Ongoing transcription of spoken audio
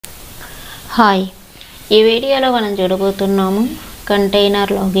Hi, ఈ వీడియోలో మనం చూడబోతున్నాము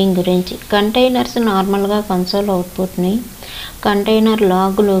కంటైనర్ లాగింగ్ గురించి. కంటైనర్స్ నార్మల్గా కన్సోల్ అవుట్పుట్ని కంటైనర్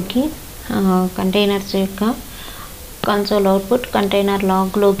లాగ్లోకి కంటైనర్స్ యొక్క కన్సోల్ అవుట్పుట్ కంటైనర్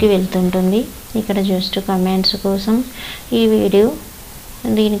లాగ్లోకి వెళ్తుంటుంది. ఇక్కడ జస్ట్ కమాండ్స్ కోసం ఈ వీడియో.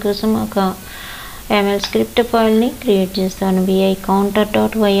 దీనికోసం ఒక ఎంఎల్ స్క్రిప్ట్ ఫైల్ని క్రియేట్ చేస్తాను. vi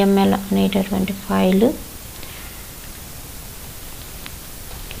counter.yml అనేటటువంటి ఫైల్.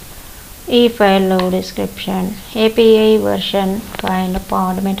 ఈ ఫైల్లో డిస్క్రిప్షన్, ఏపీఐ వర్షన్, ఫైల్,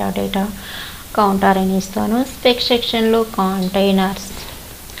 పాడ్, మెటాడేటా, కౌంటర్ అని ఇస్తాను. స్పెక్ సెక్షన్లో కంటైనర్స్,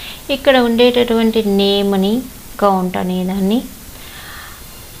 ఇక్కడ ఉండేటటువంటి నేమ్ని కౌంట్ అనేదాన్ని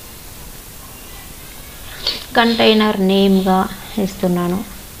కంటైనర్ నేమ్గా ఇస్తున్నాను.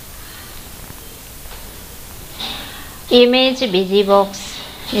 ఇమేజ్ బిజీ బాక్స్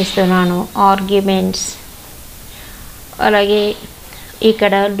ఇస్తున్నాను. ఆర్గ్యుమెంట్స్, అలాగే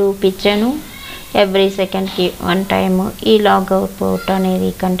ఇక్కడ లూప్ ఇచ్చాను. ఎవ్రీ సెకండ్కి 1 టైమ్ ఈ లాగ్ అవుట్పుట్ అనేది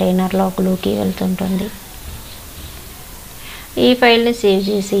కంటైనర్ లాగ్లోకి వెళ్తుంటుంది. ఈ ఫైల్ని సేవ్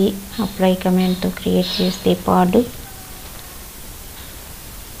చేసి అప్లై కమాండ్తో క్రియేట్ చేస్తే పాడ్,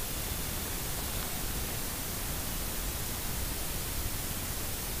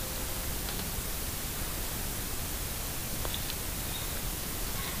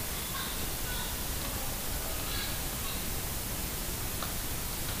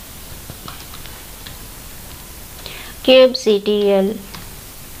 kubectl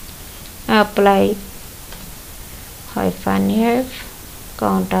apply -f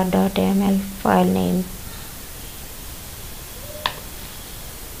counter.yml file name.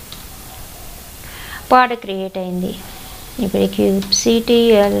 పాడ్ క్రియేట్ అయింది. ఇప్పుడు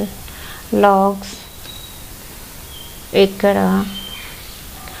kubectl logs, ఇక్కడ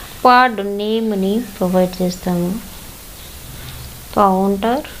పాడ్ నేమ్ని ప్రొవైడ్ చేస్తాము.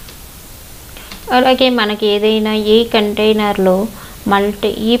 కౌంటర్, అలాగే మనకి ఏదైనా ఈ కంటైనర్లో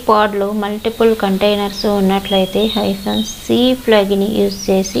ఈ పాడ్లో మల్టిపుల్ కంటైనర్స్ ఉన్నట్లయితే -c ఫ్లాగ్ని యూజ్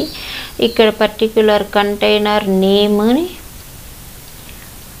చేసి ఇక్కడ పర్టిక్యులర్ కంటైనర్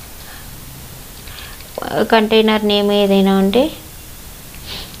నేమ్ ఏదైనా ఉంటే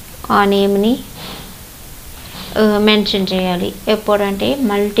ఆ నేమ్ని మెన్షన్ చేయాలి. ఎప్పుడంటే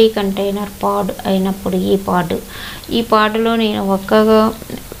మల్టీ కంటైనర్ పాడ్ అయినప్పుడు ఈ పాడ్లో నేను ఒక్కగా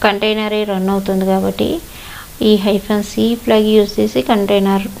కంటైనరే రన్ అవుతుంది కాబట్టి ఈ -c ఫ్లాగ్ యూజ్ చేసి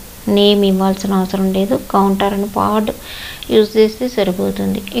కంటైనర్ నేమ్ ఇవ్వాల్సిన అవసరం లేదు. కౌంటర్ అని పాడ్ యూజ్ చేస్తే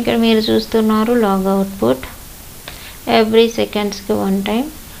సరిపోతుంది. ఇక్కడ మీరు చూస్తున్నారు log output every సెకండ్స్కి 1 time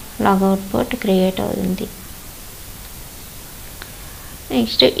log output create అవుతుంది.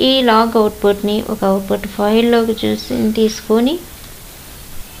 నెక్స్ట్ ఈ లాగ్ అవుట్పుట్ని ఒక అవుట్పుట్ ఫైల్లోకి తీసుకొని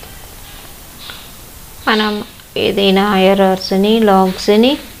మనం ఏదైనా ఎర్రర్స్ని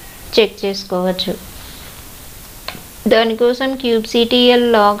లాగ్స్ని చెక్ చేసుకోవచ్చు. దానికోసం kubectl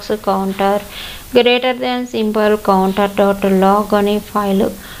logs కౌంటర్ > counter.log అనే ఫైలు,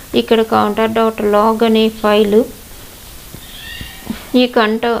 ఇక్కడ counter.log అనే ఫైలు ఈ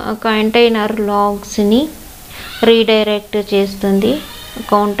కంటైనర్ లాగ్స్ని రీడైరెక్ట్ చేస్తుంది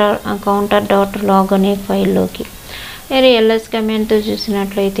counter.log అనే ఫైల్లోకి. ls కమాండ్తో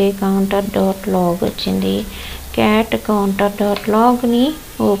చూసినట్లయితే counter.log వచ్చింది. క్యాట్ counter.logని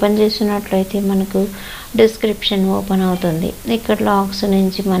ఓపెన్ చేసినట్లయితే మనకు డిస్క్రిప్షన్ ఓపెన్ అవుతుంది. ఇక్కడ లాగ్స్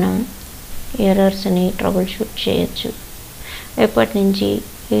నుంచి మనం ఎర్రర్స్ని ట్రబుల్ షూట్ చేయొచ్చు. ఎప్పటి నుంచి,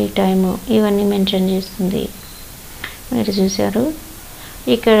 ఏ టైము, ఇవన్నీ మెన్షన్ చేస్తుంది. మీరు చూసారు,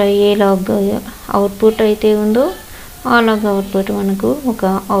 ఇక్కడ ఏ లాగ్ అవుట్పుట్ అయితే ఉందో ఆ లాగ్ అవుట్పుట్ మనకు ఒక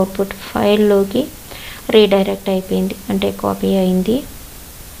అవుట్పుట్ ఫైల్లోకి రీడైరెక్ట్ అయిపోయింది, అంటే కాపీ అయింది.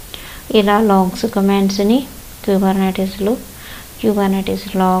 ఇలా లాగ్స్ కమాండ్స్ని Kubernetes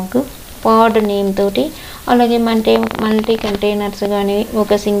లాగ్ పాడ్ నేమ్ తోటి, అలాగే మల్టీ కంటైనర్స్ కానీ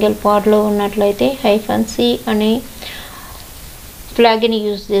ఒక సింగిల్ పాడ్లో ఉన్నట్లయితే -c అనే ఫ్లాగ్ని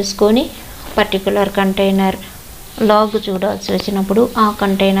యూజ్ చేసుకొని పర్టికులర్ కంటైనర్ లాగ్ చూడాల్సి వచ్చినప్పుడు ఆ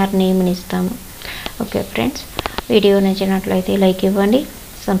కంటైనర్ నేమ్ని ఇస్తాము. ఓకే ఫ్రెండ్స్, వీడియో నచ్చినట్లయితే లైక్ ఇవ్వండి,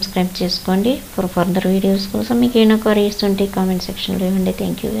 సబ్స్క్రైబ్ చేసుకోండి. ఫర్దర్ వీడియోస్ కోసం మీకు ఏమైనా క్వరీస్ ఉంటే కామెంట్ సెక్షన్లో ఇవ్వండి.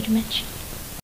 Thank you very much.